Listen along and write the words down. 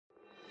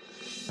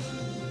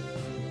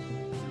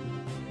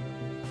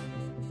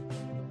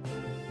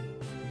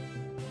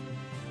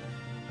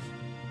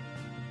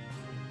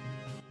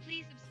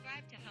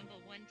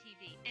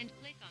and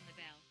click on the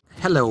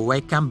bell. Hello,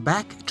 welcome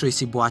back.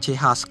 Tracey Boakye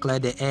has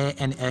cleared the air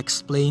and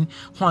explained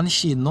when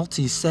she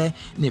noticed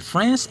the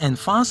friends and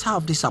fans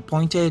have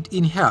disappointed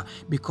in her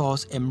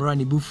because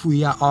Emrani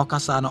Bufuya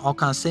Okasa no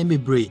Okanse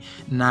bebre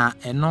na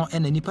eno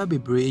ena nipa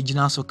bebre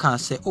ejina so kan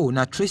say oh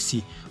na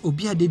Tracey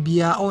obi ade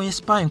bia o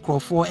inspire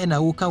nkrofo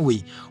ena wo kan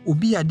we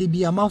obi ade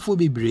bia manfo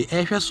bebre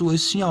ehwe so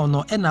asua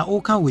no ena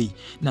wo kan we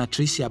na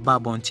Tracey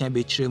ababonten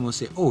be kire mo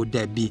say oh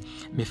debi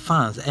me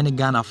fans ene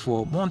Ghana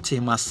for monte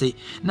mase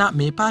na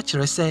me pa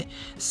kire say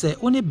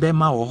only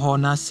bema or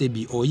hona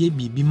sebi or ye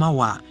bibi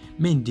mawa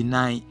men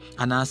deny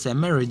and answer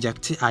me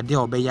reject ade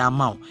obeya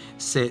maw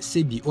se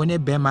sebi only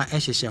bema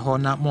ehhehye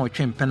hona mo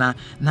twempena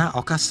na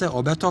okase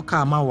obeto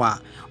ka mawa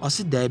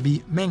osi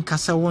dabi men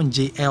kase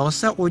wonje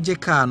ose oje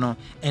ka no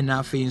ena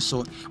afi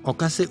nso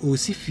okase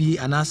osifi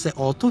anase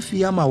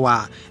otofi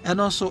amawa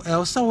eno so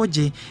else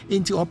oje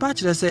nti opa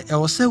kire se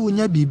else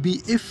unya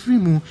bibi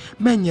efrimu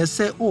menye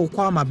se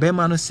okwa ma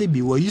bema no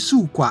sebi wa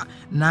yisu kwa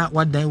na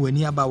wadan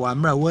wani aba wa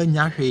mra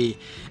wanya hwe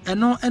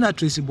eno ena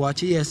Tracey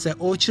Boakye yese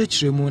o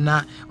chirechiremu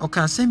na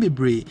okanse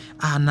bebre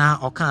ana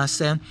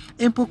okanse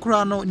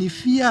empokura no ni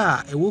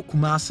fia ewo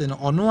kumase no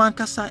ono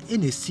ankasa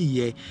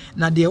enesiye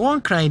na de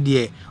won kran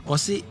de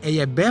osi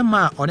eye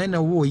bema onene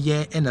wo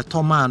ye ene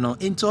toma no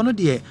enti ono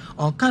de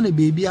onka ne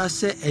bebi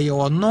ase eye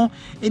ono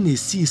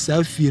enesi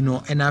safie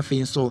no ena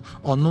afin so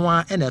ono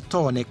a ene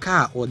to ne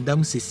ka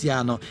odam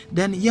sesia no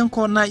then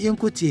yenko na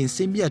yenkotie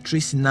nsem bia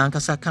Tracey na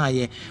ankasa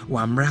kaye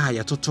wa mra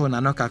ya toto na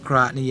no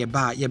kakra ne ye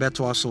ba ye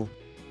beto so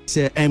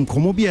say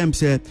komo bi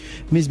say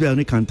Miss Bell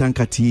ne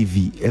Kantanka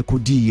TV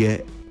ekodi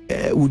ye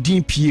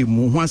udin pie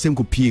mu ho asem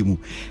ko pie mu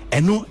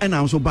eno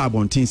na so ba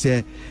bontin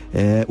say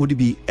odi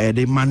bi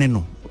de mane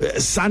no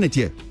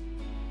sanity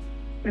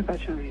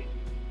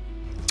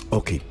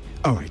okay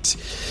all right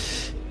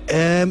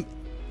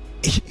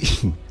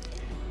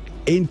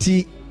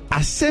enti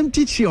asem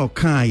tichi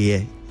okan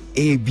ye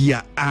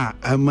ebia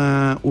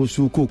ama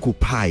osu koko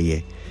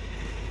paye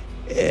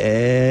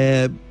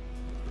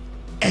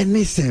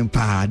any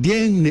sempa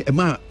then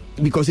ma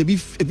because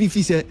if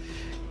he say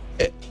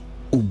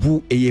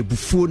ubu eye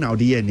bufu na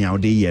ode ye na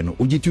ode ye no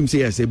ogitum say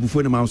yes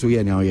bufu na ma so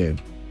ye na ye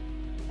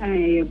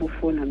ye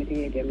bufu na me de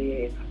ye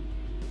me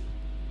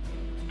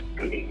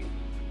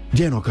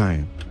ye no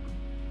kind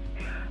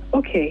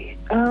okay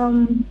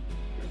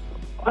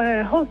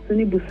host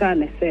ni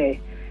busane say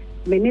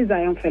me ni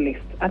Zion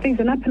Felix I think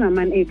the Napana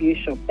man ABA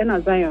shop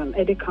and Zion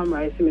Eddie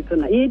camera is me to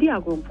na ye di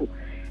agompo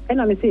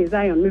and I say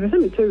Zion, me say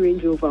me to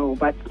Range Rover,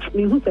 but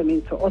me who say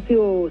me to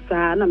Osio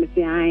sa na me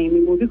say I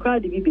me will be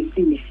crowd the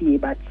BBC me see,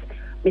 but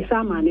me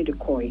say man need the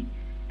koi.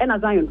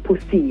 And Zion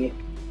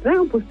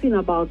posting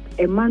about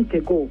a month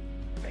ago.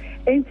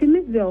 And to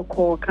Miss Bell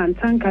call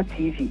Kantanka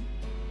TV.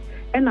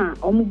 And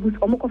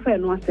omo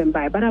no asem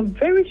by, but I'm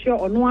very sure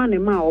on one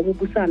ema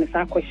omubusa and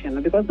sa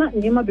question because not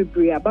nema be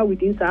brave about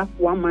within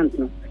 1 month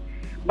no.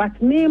 But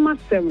nema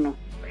sem no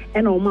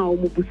and oma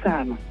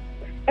omubusa no.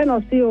 And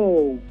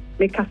Osio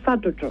me kasa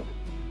dodo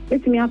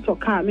letimi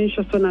atoka me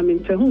nso so na me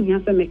ntehu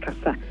hia se me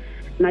kasa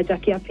na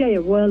Jackie afia ye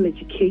well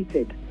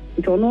educated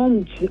nto no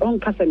on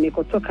kasa me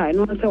kotoka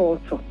no ante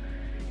auto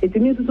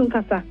etimi so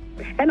kasa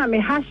and me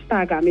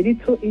hashtag me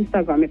dito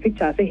Instagram me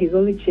picture say his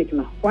only chick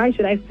no why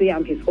should I say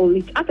I'm his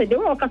only after they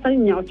were kasa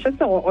nya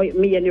chese or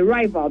me any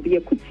rival be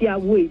a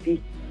kutia way bi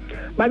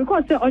but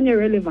because say on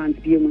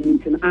relevant be mu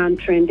ntin and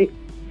trendy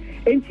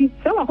enti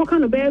say wakoka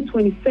no be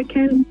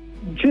 22nd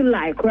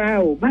July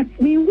crowd but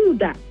me who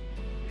that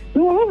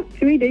no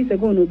 3 days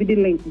ago no be the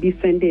link be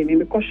send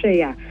me share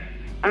ya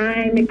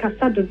I me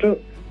kasa dodo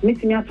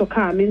meet me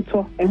atoka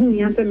mento ehun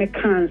ya se me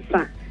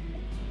kansa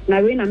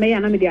na we na me ya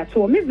na me dey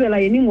ato me vela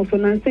ye ni mo so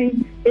nan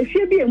sen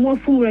efie bi emu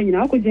afumura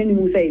nyina akogye ni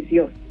mu say is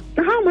yours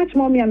na how much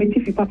more me am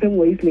tifi papa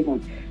mo is living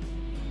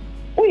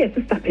oh yes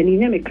sister penny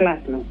na me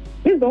class no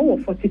me go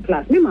 40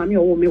 plus me mama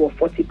o me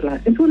 40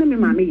 plus nti na me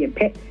mama ye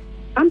pet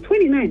I'm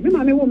 29 me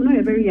mama wo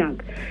no very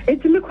young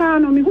eti me kwa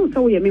no me hu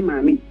so ye me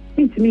mama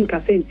intimi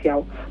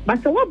nkasentiao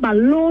but so what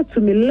low to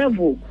me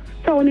level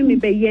so only me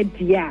be ye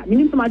dia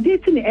meaning to my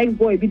dating the ex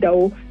boy bi da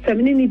o se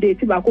me ni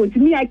date ba ko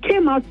ntimi I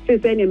came out to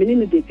say me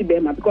ni date be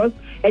ma because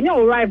enya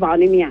o rival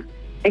ni me a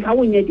e ka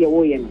wonye de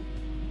wo ye no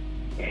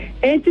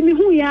entimi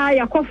hu ya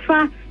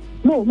yakofa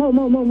mo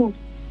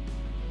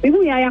me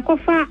hu ya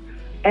yakofa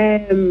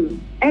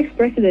ex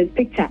president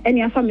picture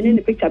any afa me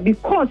ni picture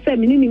because say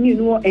me ni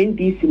no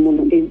NDC mo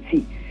no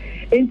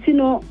enti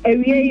no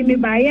ewie me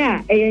ba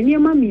ya e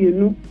nyema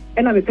mienu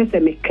and I pese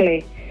me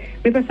clear.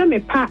 Me pese me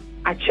pa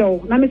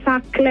acho. Na me sa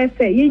clear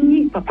say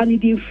yenyi papa ni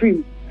din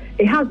free.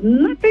 It has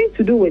nothing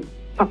to do with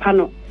papa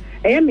no.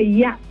 Me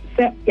ya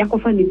say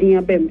yakofa ni din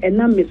abem and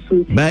na me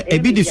sun. But e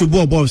bi di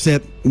subo bob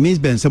say Miss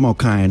Ben some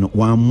kind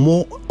one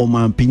more o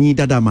man pinyi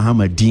dada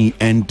Muhammad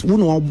and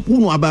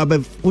who aba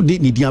udi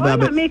ni din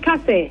aba. Me ka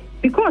say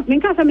because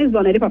me ka say Miss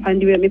Bon e papa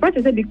ndi me pa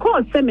say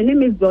because say me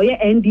name is Boy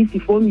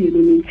NDC for me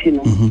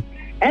no.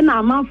 And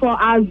I'm for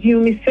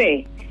assume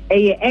say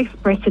a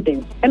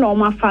ex-president and all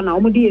my fan,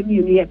 I'm going to give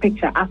you a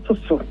picture at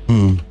so.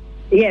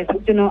 Yes,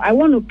 I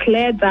want to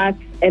clear that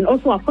and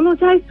also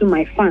apologize to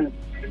my fans.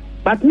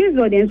 But Miss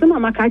Audience, some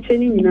of my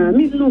catching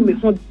Miss no me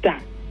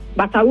that.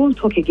 But I won't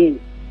talk again.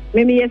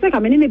 Maybe yes, I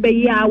mean in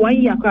a 1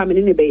 year come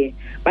in a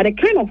but the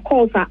kind of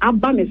calls are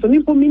abame so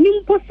me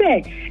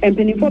say and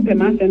penny for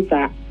payment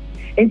sensor.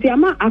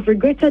 And I've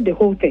regretted the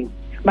whole thing.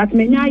 But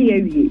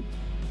many.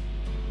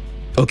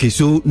 Okay,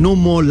 so no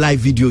more live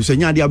videos.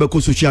 And you're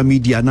the social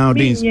media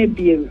nowadays.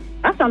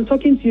 As I'm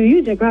talking to you,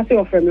 you just grab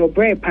from your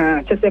brain.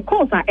 Just the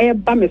calls are air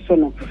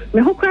bamesono.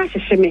 Me ho crash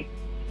me.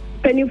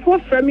 Penny for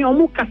from me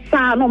omo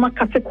kasa no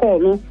makase call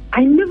no.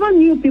 I never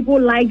knew people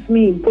liked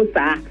me in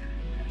posa.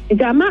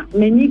 Jama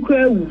many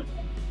kwewu.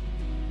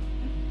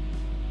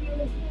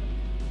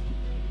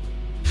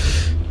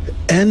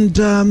 And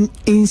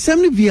in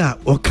some via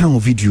or kind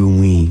of video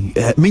we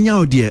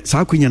menya dear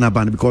sa kwenya na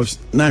ban because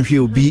na hwe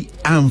obi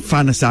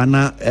amfa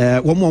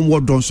sana one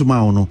more don so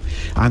ma no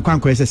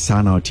ankwan kwese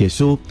sana otie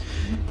so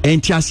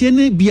entiase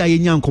ne bia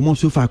yenya nkomo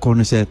so fa ko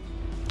no se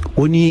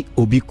oni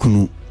obi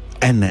kunu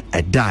ena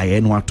edai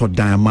eno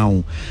atodan ma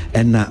wo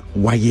ena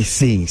waye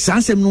sei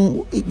sansem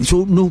no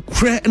so no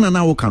kre na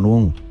na wo kan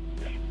wo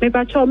me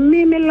ba cho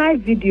me live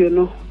video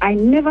no I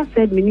never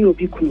said me ni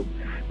obi kunu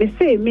me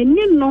say me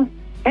ni no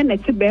ena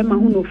ti be ma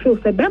hu no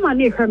feel say be ma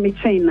na hear me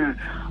chain na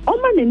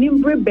o ma na ni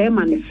mbre be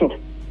ma ne so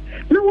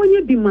na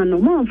wonye bi ma no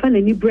ma mfa na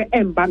ni bre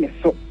emba me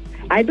so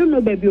I don't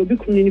know baby obi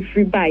kunu ni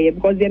free buy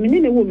because them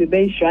ni wo me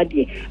ben sure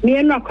de me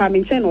eno akwa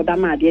me chain no da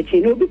ma de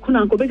chain obi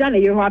kunu anko be ja na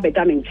ye ho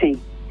abeda me chain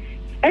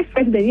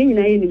expect the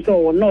yin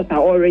so not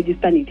all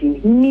registered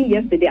it me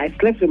yesterday I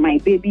slept with my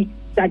baby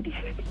daddy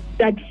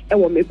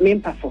me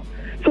paso.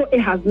 So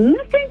it has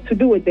nothing to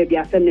do with baby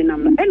assembly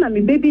number and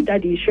my baby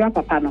daddy sure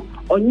papa no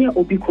onye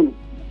obi kunu.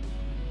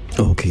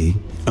 Okay,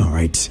 all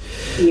right.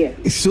 Yeah.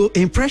 So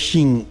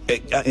impression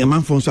a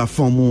man from so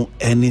form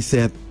and he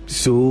said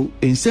so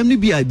in some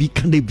be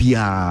can they be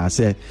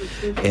say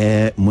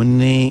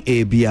money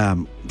e bia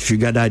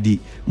sugar daddy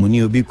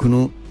money obi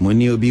kunu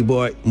money obi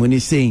boy money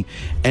saying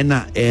and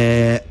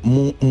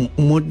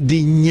mo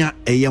dinya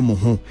eye mo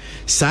ho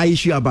say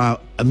issue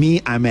about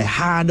me. I'm a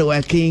hard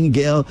working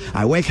girl.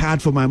 I work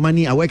hard for my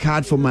money. I work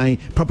hard for my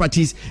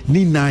properties.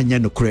 Ni na nya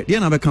no correct. Dia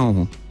na be kan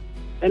ho.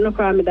 Eno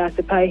kwa me da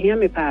se pa hear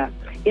me pa.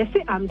 Yes,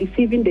 I'm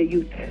deceiving the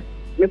youth.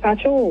 Me pa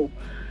cho.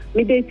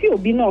 Me dey see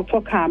obi na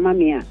talk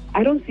mamia.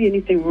 I don't see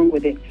anything wrong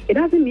with it. It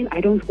doesn't mean I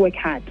don't work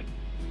hard.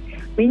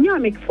 Me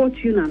nya make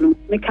fortune no.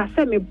 Me ka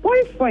say me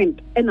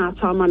boyfriend and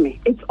our mommy.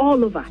 It's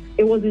all over.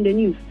 It was in the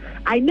news.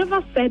 I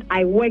never said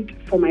I worked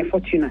for my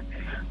fortuna.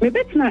 Me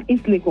bet na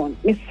East Legon.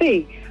 Me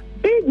say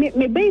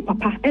me be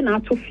papa and our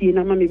to fie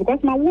na mommy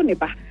because my wone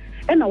ba.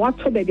 And I want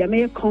to baby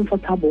me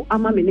comfortable.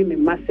 Ama me me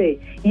ma say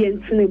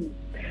yentine.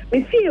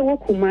 Me see e wo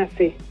kuma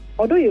say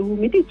although you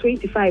me did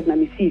 25 na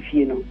me see if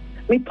you know.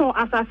 Me to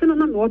assassin no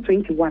me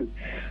 21.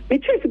 Me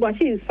Tracey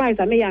Boakye in size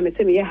I me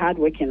say me hard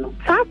working no.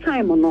 That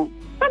time or no.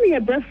 Na me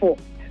breadful.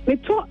 Me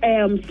to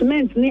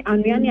cement ni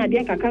anuane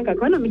ade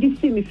kankan na me did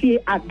see me fie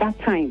at that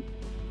time.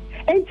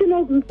 And you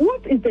know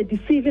what is the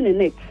deceiving in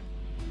it?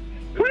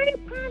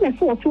 When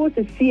so what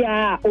to see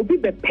obi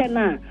be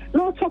pena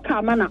no talk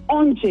amana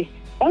onje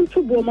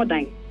onto bo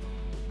modan.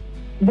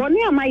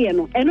 Boni amaye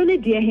no eno ne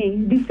de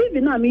hen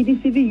deceiving na me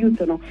deceiving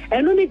youth no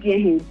eno ne de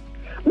hen.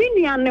 Me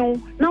nuane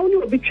na woni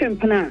obi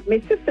twempena me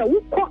sister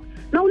wukọ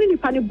na woni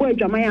nipa ne boy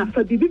dwaman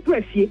afa bibi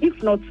brafie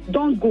if not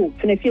don't go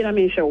to na fie na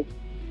me show.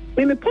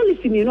 Me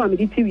policy me no am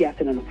di TV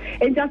asene no.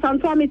 And just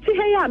anto me ti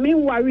he ya me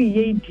worry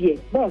ye die.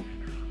 Boss,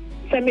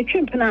 say me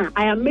twempena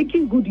I am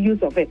making good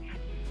use of it.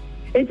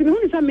 And me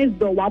woni say miss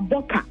do wa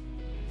boka.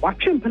 Wa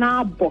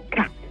twempena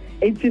boka.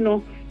 And you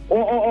know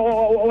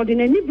or the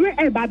nibre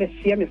e ba be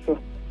see me so.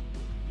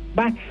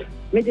 But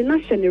me the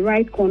nation the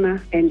right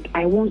corner and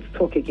I won't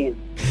talk again.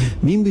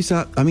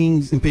 Mimbisa, I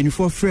mean, in penny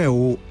for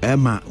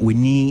Emma, we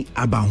need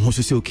about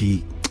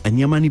Hososoki, and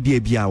Yamani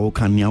Bia, or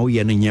can now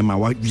yen and Yama,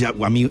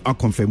 what me, I'll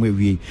confirm with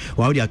you,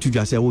 while they are to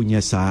just say, oh,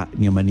 yes, sir,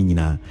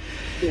 Yamanina.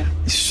 Yeah.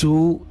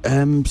 So,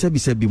 Sabi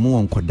said, be more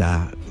on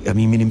Koda. I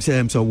mean,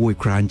 himself, so we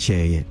crunch,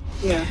 yeah.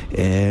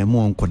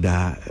 More on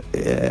Koda,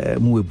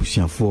 more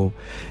bushing for,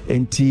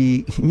 and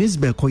Miss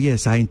Beco,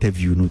 yes, I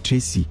interview no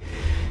Tracey.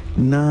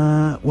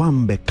 Na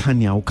wambe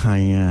kanya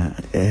ukanya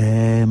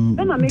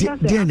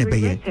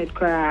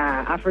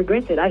I've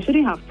regretted. I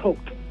shouldn't have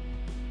talked.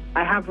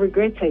 I have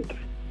regretted.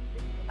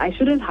 I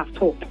shouldn't have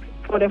talked.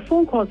 For the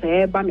phone calls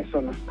I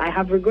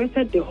have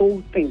regretted the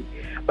whole thing.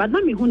 But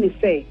let me huni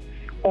say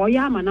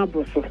oya mana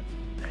broso.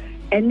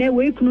 And then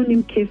we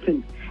kunim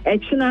kissing.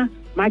 Echina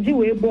maji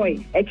we boy.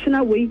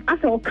 Echina we I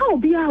say oka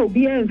obia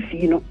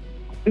you know.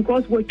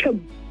 Because we're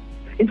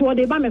it's what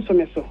they buy me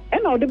so.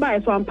 And all the buy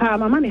so I'm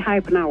my money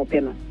hype now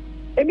open.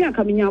 Ebi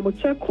anka minya abo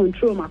check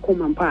control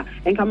makoma mpa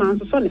enka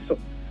manso so ne so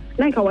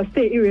na enka was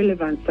stay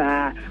irrelevant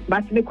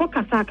but me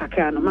kokasa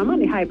kakra no mama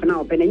ne hype na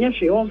open enye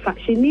hwe on fa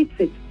she needs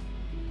it.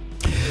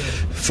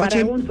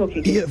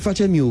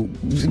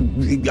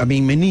 I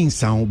mean many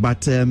sound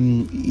but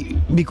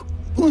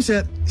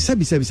because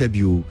sabi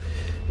you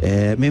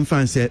men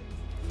fan say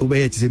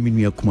obey it say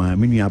minua kuma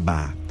minua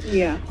ba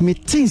Yeah. Me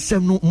think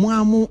some no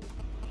mo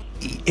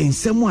in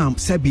some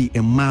sabi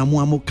and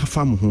mo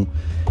kafam ho.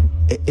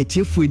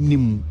 Etiefo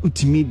nim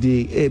utimi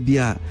de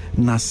ebia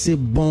na se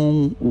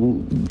bon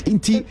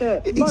inti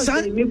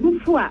me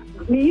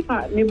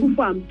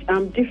before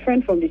I'm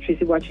different from the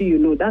Tracey Boakye you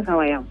know. That's how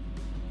I am.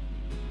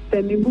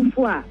 Me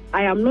before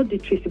I am not the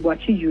Tracey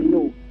Boakye you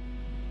know.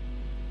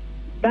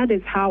 That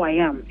is how I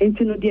am. And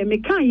you know the me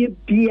kan ye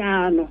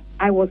bia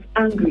I was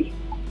angry.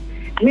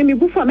 Me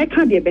before me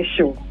kan de be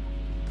show.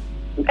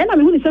 And I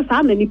mean who say say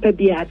am na nipa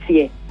bia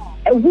tie.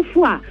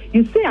 Before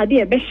you say I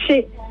de be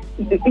she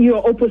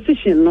your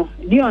opposition, no?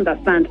 Do you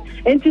understand?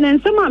 And then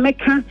some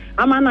American,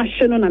 I'm not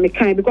sure no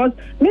American because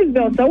Miss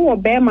Bell said, "Oh,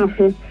 Bema,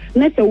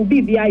 next will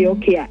be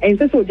okay."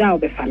 And so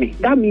job for me.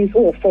 That means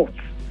all fault,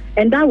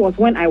 and that was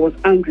when I was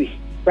angry.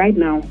 Right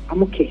now,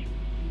 I'm okay.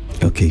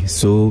 Okay,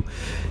 so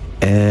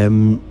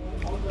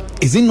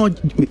is it not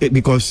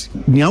because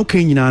now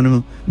can you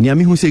know?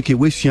 Niami who say, "Okay,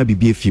 we should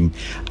be a film."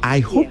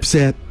 I hope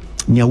say,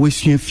 "Nia we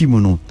should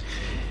film no."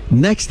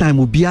 Next time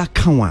will be a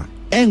kawa.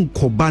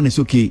 Enkoban is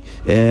okay.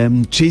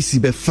 Tracey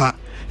Befa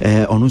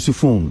on also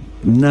phone.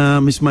 Na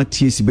Miss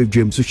Tracey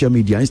Boakye social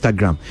media,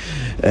 Instagram.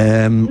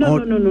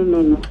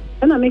 No.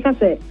 And I make us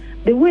say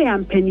the way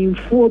I'm penning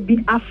for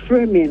be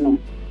affirming no.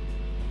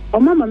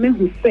 Or mama me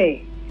who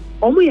say,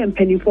 "Omo am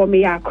penning for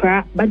me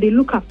akra," but they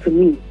look up to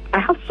me. I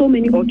have so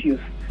many audios.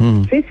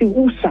 Tracey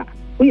Usa,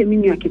 we am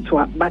in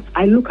kitwa, but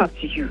I look up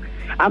to you.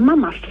 I'm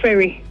mama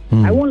ferry.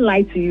 I won't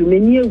lie to you.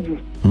 Many you.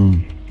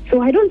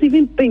 So I don't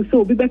even think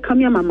so. Be back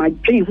coming my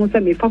dream. Who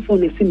said me for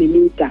phone is in the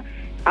meter.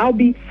 I'll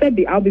be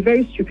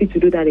very stupid to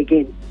do that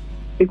again,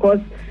 because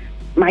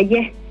my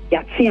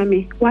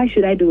me. Why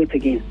should I do it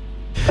again?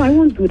 So I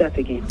won't do that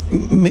again.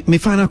 My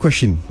final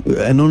question.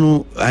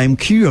 No. I'm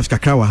curious.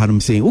 Kakrawa had him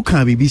saying, "Who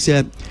can be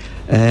said?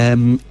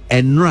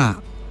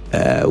 Enra,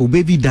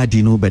 baby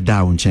daddy no be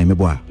down me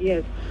boy."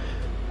 Yes.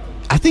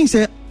 I think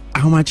say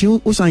how much you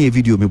usan your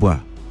video me boy.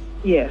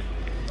 Yes.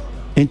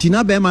 And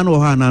Tina Beman or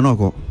her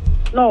no.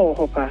 No,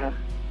 Hopa.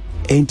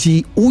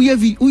 Enti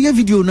uye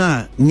video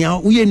na nya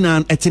uye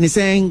na etene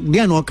saying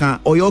dia no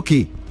ka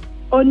okay.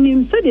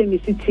 Onim so de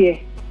misitie.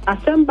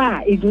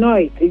 Asamba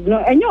ignore.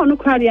 Enyo no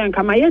kwari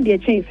anka ma ye de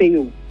change say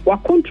you. Wa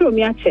control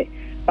me ache.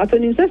 But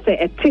onim say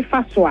a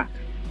tifa so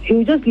he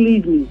will just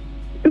leave me.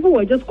 People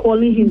were just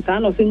calling him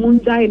son or say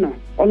munjai no.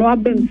 Ono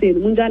abem say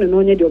munjai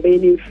no nya de obey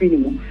ni free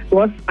mo.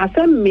 Because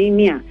asem me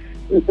nia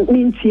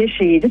mintie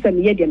she just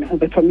am ye de me ho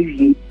beto me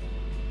wie.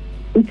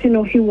 You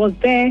know, he was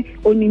there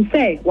on him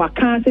say, "What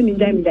can't say me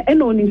there?"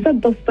 And on him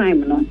said, "This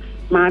time, no,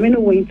 I'm not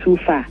going too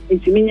far.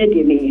 It's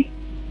me."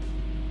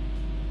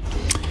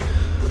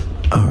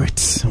 All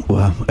right.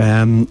 Well,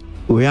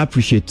 we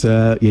appreciate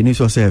you need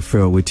to say a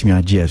fair with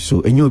me, Jeff.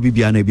 So, and you'll be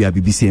a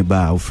BBC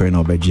bar friend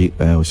or Beji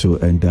also,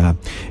 and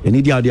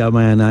any other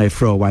man I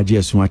throw why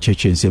just one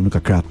church and say, "Look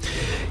a crap."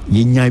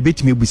 You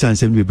bit me with some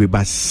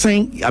but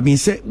saying, I mean,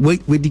 say,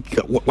 wait,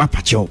 what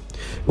patcho?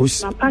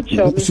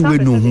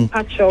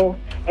 Patcho.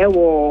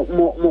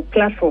 More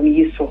platform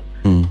you so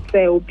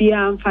will be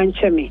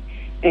me,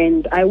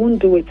 and I won't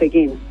do it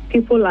again.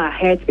 People are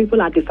hurt,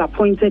 people are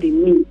disappointed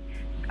in me.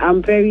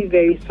 I'm very,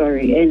 very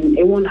sorry, and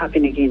it won't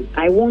happen again.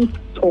 I won't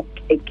talk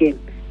again.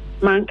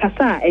 Man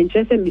kasa and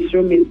just a Miss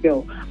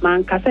Bell.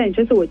 Man kasa and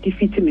just were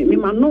defeating me.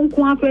 Man no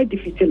quite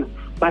defeating,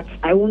 but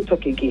I won't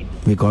talk again.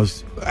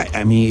 Because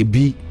I mean it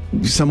be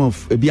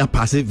a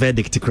passive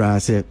verdict to cry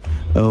say,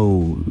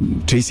 "Oh,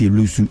 Tracey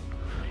lose."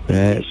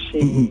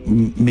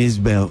 Miss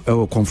Bell,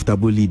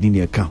 comfortable leading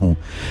your car.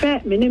 My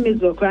name is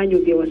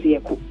Boakye. You was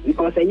here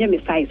because I am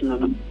a size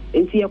no.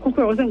 Into your cook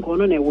wasn't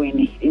going on a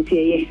winning. Into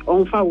a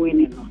on far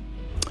winning.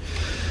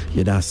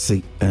 Yeah, that's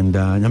it. And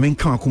I mean,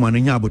 can't come on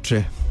in your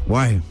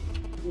why?